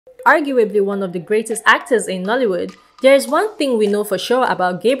Arguably one of the greatest actors in Nollywood, there is one thing we know for sure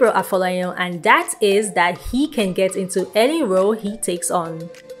about Gabriel Afolayan, and that is that he can get into any role he takes on.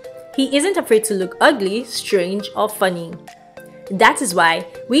 He isn't afraid to look ugly, strange, or funny. That is why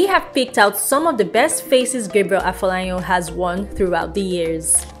we have picked out some of the best faces Gabriel Afolayan has won throughout the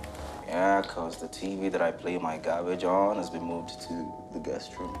years. Yeah, cause the TV that I play my garbage on has been moved to the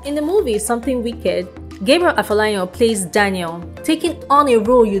guest room. In the movie Something Wicked, Gabriel Afolayan plays Daniel, taking on a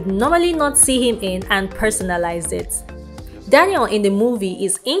role you'd normally not see him in and personalized it. Daniel in the movie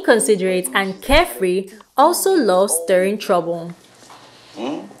is inconsiderate and carefree, also loves stirring trouble.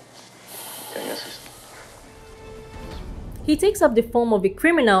 He takes up the form of a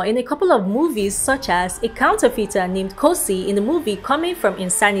criminal in a couple of movies, such as a counterfeiter named Kosi in the movie Coming from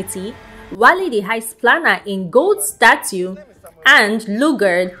Insanity, Wally the Heist Planner in Gold Statue, and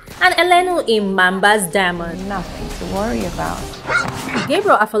Lugard and Elenu in Mamba's Diamond. Nothing to worry about.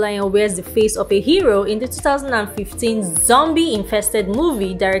 Gabriel Afolayan wears the face of a hero in the 2015 zombie-infested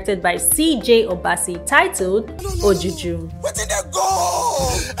movie directed by C.J. Obasi titled Ojuju. Where did they go?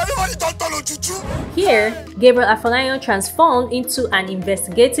 Everybody don't tell Ojuju. Here, Gabriel Afolayan transformed into an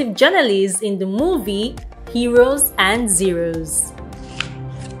investigative journalist in the movie Heroes and Zeros.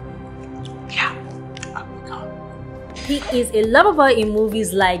 He is a lover boy in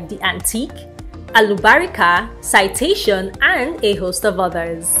movies like The Antique, Alubarika, Citation, and a host of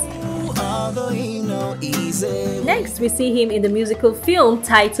others. Next, we see him in the musical film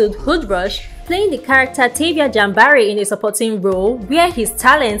titled Hood Rush, playing the character Tavia Jambari in a supporting role where his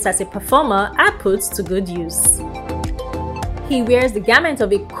talents as a performer are put to good use. He wears the garment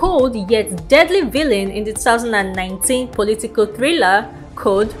of a cold yet deadly villain in the 2019 political thriller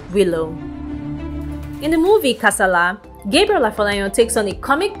Code Willow. In the movie Kasala, Gabriel Afolayan takes on a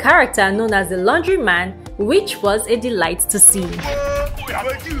comic character known as the Laundryman, which was a delight to see.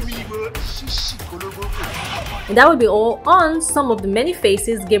 And that will be all on some of the many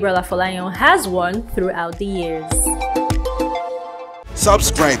faces Gabriel Afolayan has won throughout the years.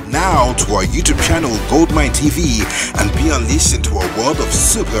 Subscribe now to our YouTube channel GoldmyneTV and be unleashed into a world of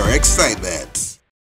super excitement.